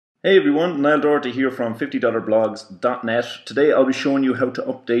Hey everyone, Niall Doherty here from $50blogs.net. Today I'll be showing you how to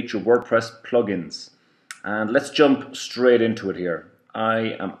update your WordPress plugins. And let's jump straight into it here.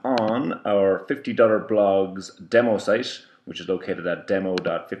 I am on our $50blogs demo site, which is located at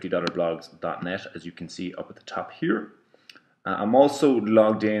demo.50blogs.net, as you can see up at the top here. I'm also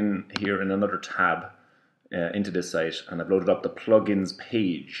logged in here in another tab into this site, and I've loaded up the plugins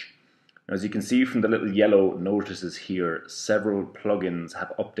page. As you can see from the little yellow notices here, several plugins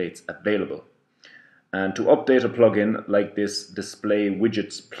have updates available. And to update a plugin like this display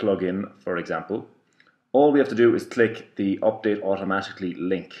widgets plugin, for example, all we have to do is click the update automatically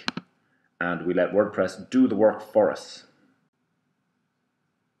link, and we let WordPress do the work for us.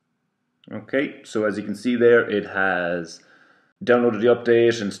 Okay, so as you can see there, it has downloaded the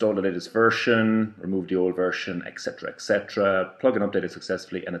update, installed the latest version, removed the old version, etc, etc. Plugin updated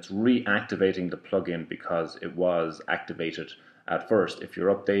successfully, and it's reactivating the plugin because it was activated at first. If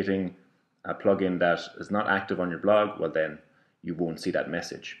you're updating a plugin that is not active on your blog, well then you won't see that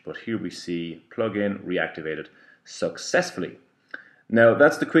message. But here we see plugin reactivated successfully. Now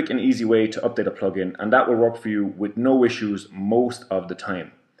that's the quick and easy way to update a plugin, and that will work for you with no issues most of the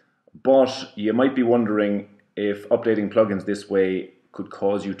time. But you might be wondering if updating plugins this way could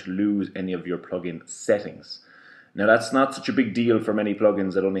cause you to lose any of your plugin settings. Now that's not such a big deal for many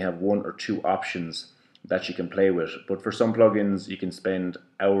plugins that only have one or two options that you can play with, but for some plugins you can spend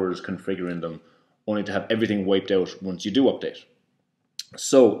hours configuring them only to have everything wiped out once you do update.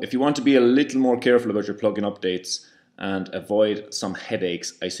 So if you want to be a little more careful about your plugin updates and avoid some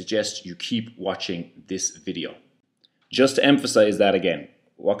headaches, I suggest you keep watching this video. Just to emphasize that again,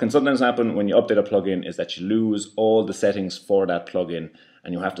 what can sometimes happen when you update a plugin is that you lose all the settings for that plugin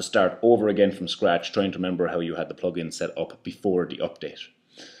and you have to start over again from scratch trying to remember how you had the plugin set up before the update.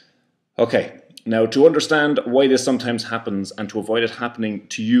 Okay, now to understand why this sometimes happens and to avoid it happening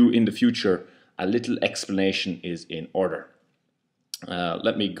to you in the future, a little explanation is in order.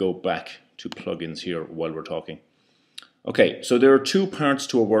 Let me go back to plugins here while we're talking. Okay, so there are two parts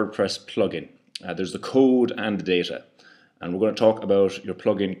to a WordPress plugin. There's the code and the data. And we're going to talk about your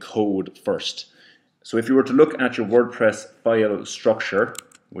plugin code first. So if you were to look at your WordPress file structure,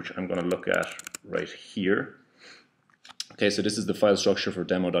 which I'm going to look at right here. Okay, so this is the file structure for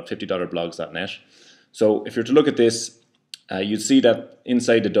demo.50blogs.net. So if you're to look at this, you'd see that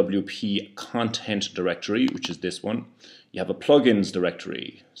inside the WP content directory, which is this one, you have a plugins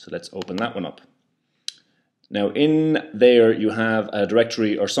directory. So let's open that one up. Now in there you have a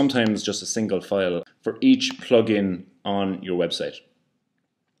directory, or sometimes just a single file, for each plugin on your website,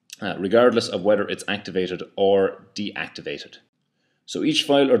 regardless of whether it's activated or deactivated. So each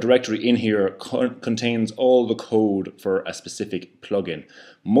file or directory in here contains all the code for a specific plugin.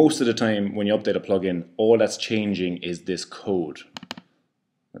 Most of the time when you update a plugin, all that's changing is this code.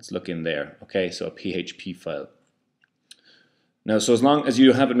 Let's look in there. Okay, so a PHP file. Now, so as long as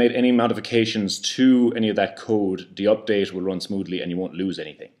you haven't made any modifications to any of that code, the update will run smoothly and you won't lose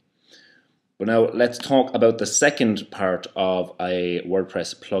anything. But now let's talk about the second part of a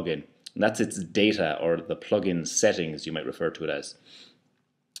WordPress plugin. And that's its data, or the plugin settings, you might refer to it as.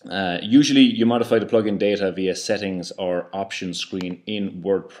 Usually you modify the plugin data via settings or options screen in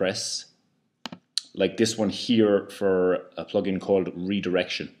WordPress, like this one here for a plugin called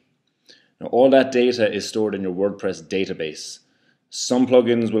redirection. Now all that data is stored in your WordPress database. Some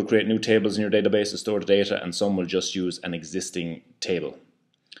plugins will create new tables in your database to store the data, and some will just use an existing table.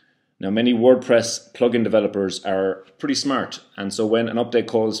 Now many WordPress plugin developers are pretty smart, and so when an update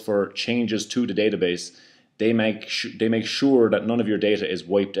calls for changes to the database, they make sure that none of your data is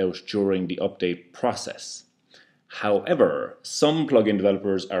wiped out during the update process. However, some plugin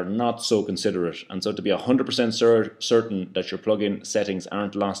developers are not so considerate, and so to be 100% certain that your plugin settings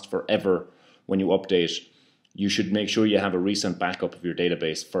aren't lost forever when you update, you should make sure you have a recent backup of your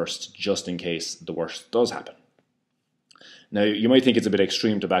database first, just in case the worst does happen. Now, you might think it's a bit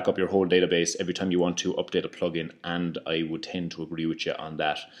extreme to back up your whole database every time you want to update a plugin, and I would tend to agree with you on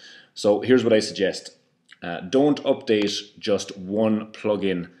that. So here's what I suggest. Don't update just one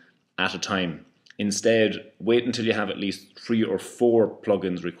plugin at a time. Instead, wait until you have at least 3 or 4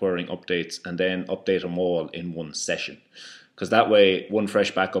 plugins requiring updates, and then update them all in one session. Because that way, one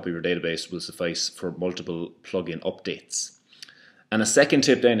fresh backup of your database will suffice for multiple plugin updates. And a second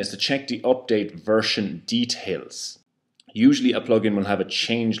tip then is to check the update version details. Usually a plugin will have a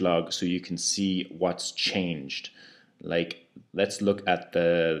change log so you can see what's changed. Like, let's look at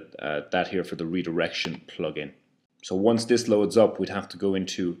that here for the redirection plugin. So once this loads up, we'd have to go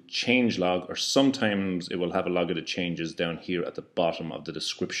into changelog, or sometimes it will have a log of the changes down here at the bottom of the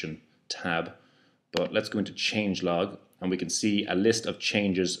description tab. But let's go into changelog, and we can see a list of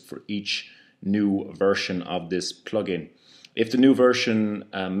changes for each new version of this plugin. If the new version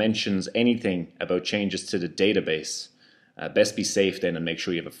mentions anything about changes to the database, best be safe then and make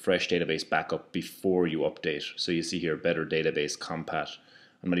sure you have a fresh database backup before you update. So you see here, better database compat.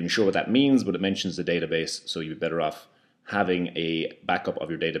 I'm not even sure what that means, but it mentions the database, so you'd be better off having a backup of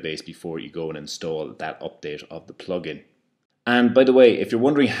your database before you go and install that update of the plugin. And by the way, if you're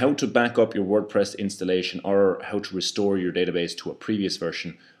wondering how to back up your WordPress installation or how to restore your database to a previous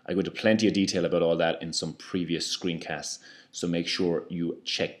version, I go into plenty of detail about all that in some previous screencasts, so make sure you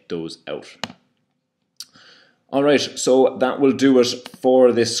check those out. Alright, so that will do it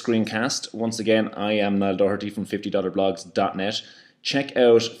for this screencast. Once again, I am Niall Doherty from $50blogs.net. Check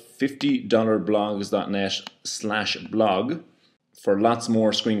out $50blogs.net/blog for lots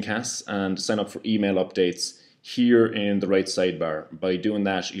more screencasts and sign up for email updates here in the right sidebar. By doing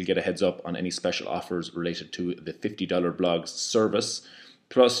that, you'll get a heads up on any special offers related to the $50 blogs service.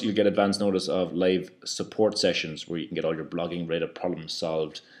 Plus, you'll get advance notice of live support sessions where you can get all your blogging related problems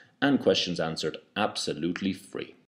solved and questions answered absolutely free.